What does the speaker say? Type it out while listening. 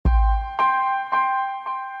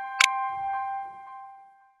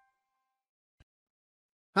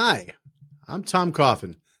Hi, I'm Tom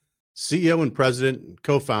Coffin, CEO and President and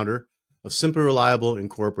co-founder of Simply Reliable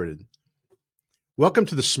Incorporated. Welcome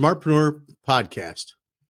to the smartPRENEUR podcast.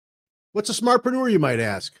 What's a smartPRENEUR, you might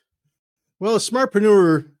ask? Well, a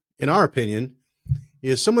smartPRENEUR, in our opinion,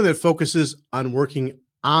 is someone that focuses on working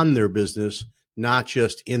on their business, not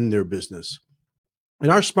just in their business. And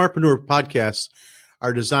our smartPRENEUR podcasts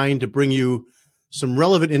are designed to bring you some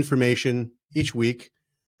relevant information each week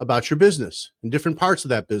about your business and different parts of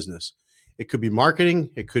that business. It could be marketing,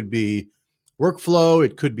 it could be workflow,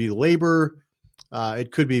 it could be labor,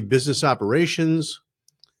 it could be business operations,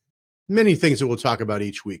 many things that we'll talk about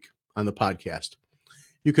each week on the podcast.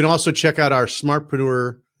 You can also check out our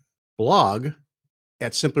smartPRENEUR blog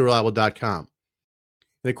at simplyreliable.com.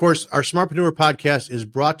 And of course, our smartPRENEUR podcast is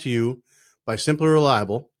brought to you by Simply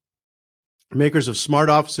Reliable, makers of Smart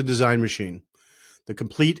Office and Design Machine, the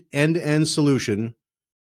complete end-to-end solution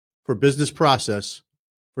for business process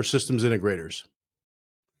for systems integrators.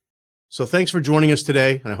 So thanks for joining us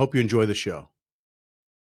today, and I hope you enjoy the show.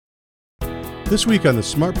 This week on the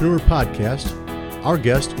smartPRENEUR podcast, our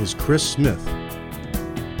guest is Chris Smith.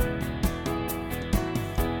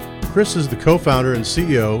 Chris is the co-founder and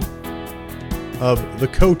CEO of the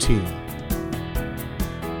Co-Team.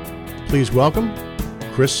 Please welcome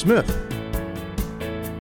Chris Smith.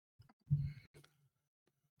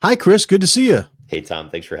 Hi, Chris. Good to see you. Hey, Tom.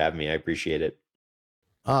 Thanks for having me. I appreciate it.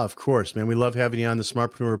 Of course, man. We love having you on the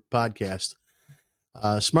smartPRENEUR podcast.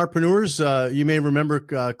 Smartpreneurs, you may remember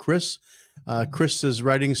Chris. Chris is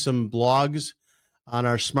writing some blogs on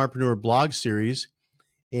our smartPRENEUR blog series,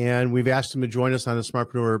 and we've asked him to join us on the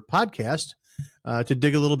smartPRENEUR podcast to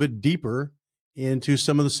dig a little bit deeper into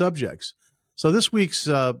some of the subjects. So this week's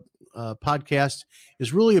podcast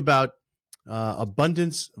is really about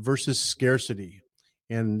abundance versus scarcity.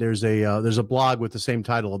 And there's a blog with the same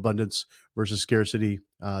title, Abundance versus Scarcity,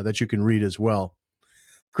 that you can read as well.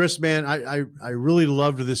 Chris, man, I really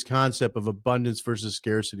loved this concept of abundance versus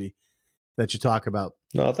scarcity that you talk about.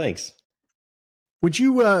 Oh, thanks. Would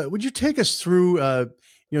you take us through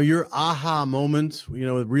your aha moment,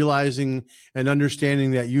 realizing and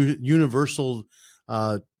understanding that universal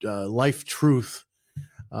life truth,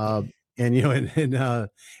 and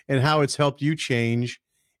how it's helped you change,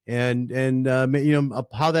 and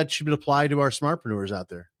how that should apply to our smartpreneurs out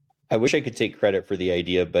there. I wish I could take credit for the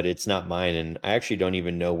idea, but it's not mine. And I actually don't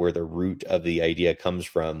even know where the root of the idea comes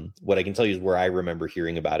from. What I can tell you is where I remember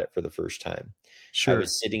hearing about it for the first time. Sure. I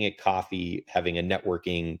was sitting at coffee, having a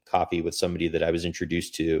networking coffee with somebody that I was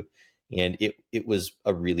introduced to. And it was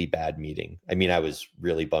a really bad meeting. I mean, I was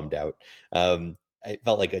really bummed out. I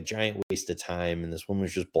felt like a giant waste of time. And this woman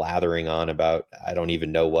was just blathering on about, I don't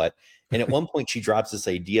even know what. And at one point she drops this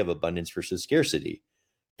idea of abundance versus scarcity,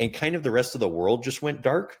 and kind of the rest of the world just went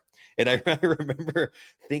dark. And I remember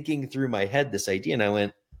thinking through my head this idea, and I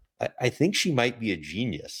went, I think she might be a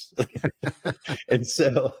genius. And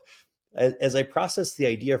so as I processed the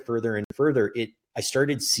idea further and further, I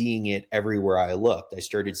started seeing it everywhere I looked. I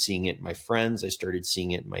started seeing it in my friends. I started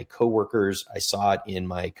seeing it in my coworkers. I saw it in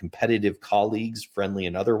my competitive colleagues, friendly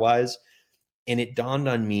and otherwise. And it dawned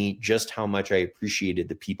on me just how much I appreciated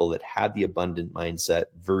the people that had the abundant mindset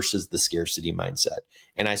versus the scarcity mindset.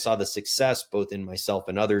 And I saw the success both in myself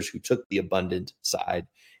and others who took the abundant side.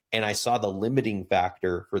 And I saw the limiting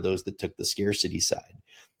factor for those that took the scarcity side.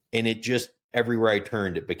 And it just, everywhere I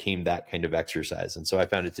turned, it became that kind of exercise. And so I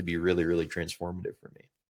found it to be really, really transformative for me.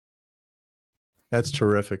 That's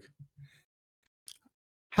terrific.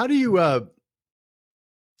 How do you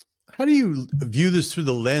view this through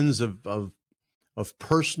the lens of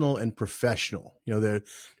personal and professional?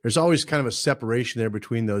 There's always kind of a separation there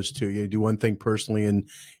between those two. You do one thing personally, and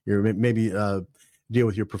you're maybe deal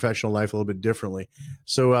with your professional life a little bit differently.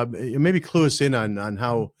 So maybe clue us in on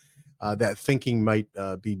how that thinking might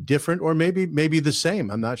be different, or maybe the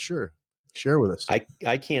same. I'm not sure. Share with us.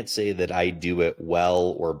 I can't say that I do it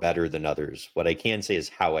well or better than others. What I can say is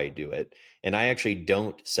how I do it. And I actually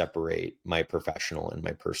don't separate my professional and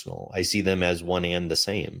my personal. I see them as one and the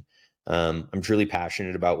same. I'm truly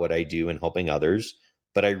passionate about what I do and helping others,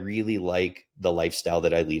 but I really like the lifestyle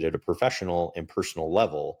that I lead at a professional and personal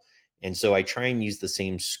level. And so I try and use the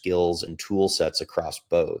same skills and tool sets across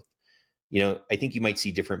both. I think you might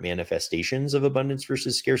see different manifestations of abundance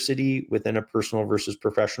versus scarcity within a personal versus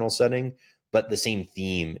professional setting, but the same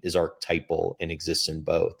theme is archetypal and exists in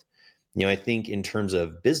both. I think in terms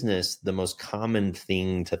of business, the most common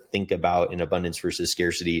thing to think about in abundance versus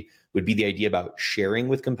scarcity would be the idea about sharing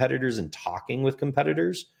with competitors and talking with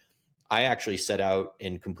competitors. I actually set out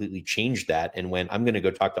and completely changed that and went, I'm going to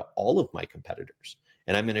go talk to all of my competitors,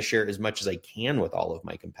 and I'm going to share as much as I can with all of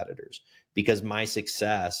my competitors, because my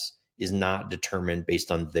success is not determined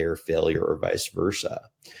based on their failure or vice versa.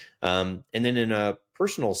 And then in a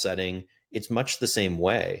personal setting, it's much the same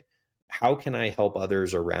way. How can I help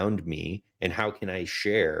others around me, and how can I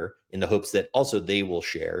share in the hopes that also they will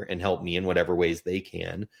share and help me in whatever ways they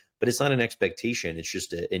can? But it's not an expectation. It's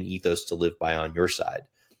just an ethos to live by on your side.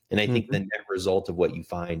 And I think the net result of what you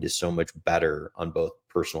find is so much better on both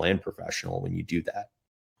personal and professional when you do that.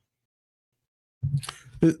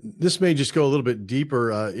 This may just go a little bit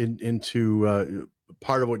deeper into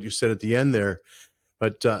part of what you said at the end there,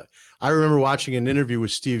 but I remember watching an interview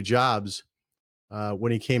with Steve Jobs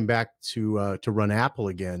when he came back to run Apple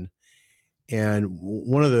again, and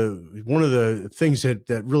one of the things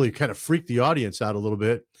that really kind of freaked the audience out a little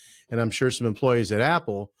bit, and I'm sure some employees at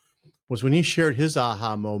Apple, was when he shared his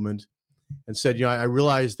aha moment and said, I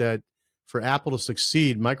realized that for Apple to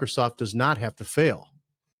succeed, Microsoft does not have to fail.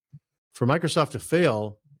 For Microsoft to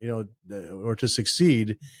fail, or to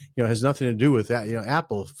succeed, has nothing to do with that,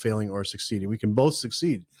 Apple failing or succeeding. We can both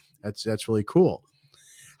succeed. That's really cool.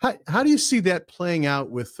 How do you see that playing out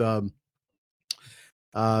with,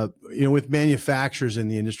 with manufacturers in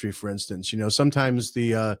the industry, for instance? Sometimes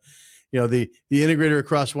the integrator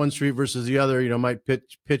across one street versus the other, might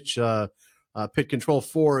pitch Pit Control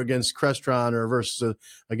 4 against Crestron, or versus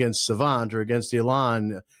against Savant, or against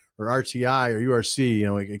Elan, or RTI, or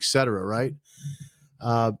URC, et cetera, right?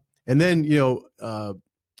 And then,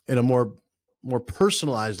 in a more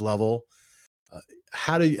personalized level,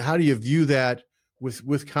 how do you view that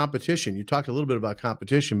with competition? You talked a little bit about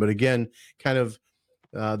competition, but again, kind of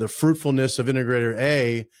the fruitfulness of integrator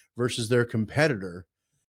A versus their competitor.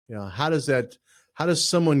 How does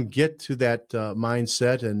someone get to that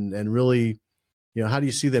mindset, and really, how do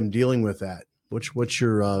you see them dealing with that? What's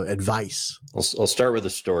your advice? I'll start with a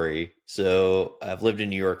story. So I've lived in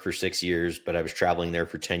New York for 6 years, but I was traveling there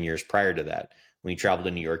for 10 years prior to that. When you travel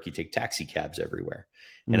to New York, you take taxi cabs everywhere.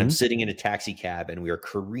 And I'm sitting in a taxi cab, and we are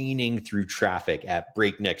careening through traffic at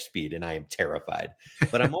breakneck speed, and I am terrified.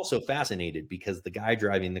 But I'm also fascinated because the guy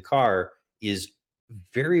driving the car is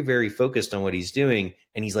very, very focused on what he's doing,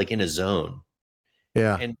 and he's like in a zone.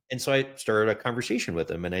 Yeah. And so I started a conversation with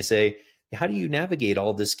him, and I say, how do you navigate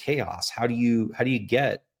all this chaos? How do you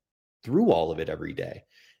get through all of it every day?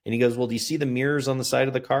 And he goes, well, do you see the mirrors on the side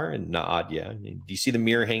of the car? And nod, yeah. Do you see the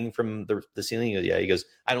mirror hanging from the ceiling? He goes, yeah. He goes,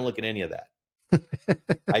 I don't look at any of that.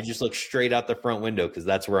 I just look straight out the front window because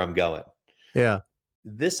that's where I'm going. Yeah.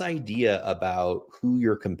 This idea about who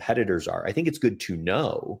your competitors are, I think it's good to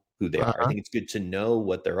know who they are. I think it's good to know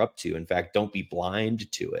what they're up to. In fact, don't be blind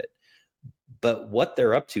to it. But what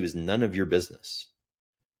they're up to is none of your business.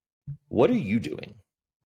 What are you doing?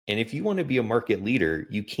 And if you want to be a market leader,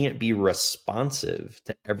 you can't be responsive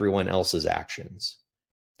to everyone else's actions.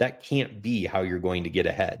 That can't be how you're going to get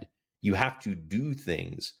ahead. You have to do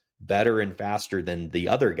things better and faster than the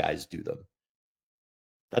other guys do them.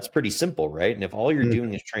 That's pretty simple, right? And if all you're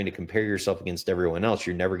doing is trying to compare yourself against everyone else,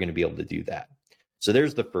 you're never going to be able to do that. So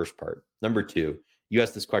there's the first part. Number two, you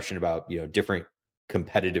asked this question about, different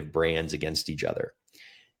competitive brands against each other.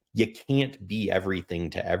 You can't be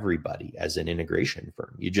everything to everybody as an integration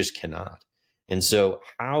firm. You just cannot. And so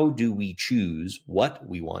how do we choose what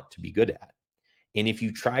we want to be good at? And if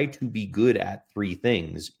you try to be good at three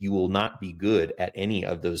things, you will not be good at any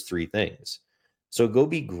of those three things. So go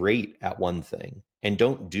be great at one thing and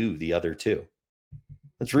don't do the other two.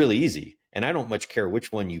 That's really easy. And I don't much care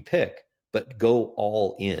which one you pick, but go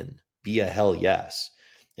all in. Be a hell yes.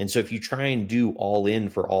 And so if you try and do all in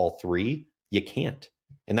for all three, you can't.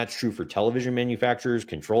 And that's true for television manufacturers,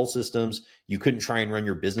 control systems. You couldn't try and run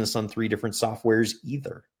your business on three different softwares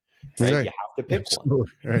either. Right? You have to pick one.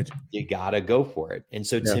 Right. You got to go for it. And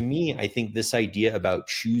so to me, I think this idea about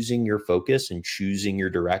choosing your focus and choosing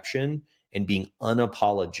your direction and being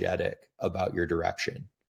unapologetic about your direction.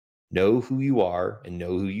 Know who you are and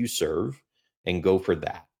know who you serve and go for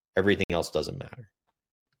that. Everything else doesn't matter.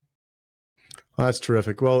 Well, that's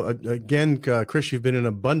terrific. Well, again, Chris, you've been an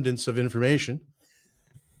abundance of information.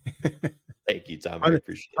 Thank you, Tom. I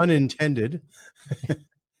appreciate it. Unintended.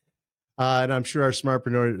 And I'm sure our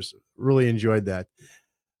smartpreneurs really enjoyed that.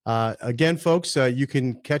 Again, folks, you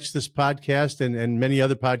can catch this podcast and many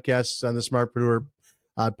other podcasts on the smartpreneur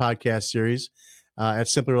podcast series at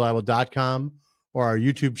simplyreliable.com or our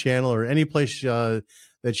YouTube channel or any place that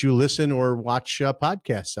you listen or watch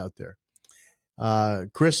podcasts out there.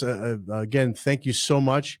 Chris, again, thank you so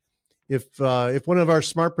much. If one of our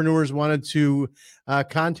smartpreneurs wanted to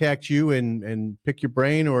contact you and pick your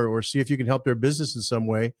brain or see if you can help their business in some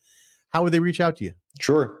way, how would they reach out to you?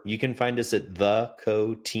 Sure. You can find us at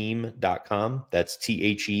thecoteam.com. That's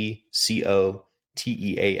TheCoteam.com.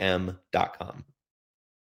 team.com.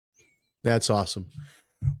 That's awesome.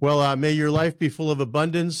 Well, may your life be full of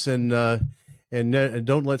abundance, and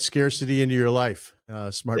don't let scarcity into your life,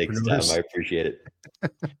 Thanks, smartpreneurs. Tom. I appreciate it.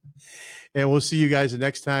 And we'll see you guys the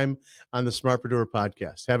next time on the Smartpreneur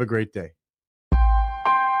podcast. Have a great day.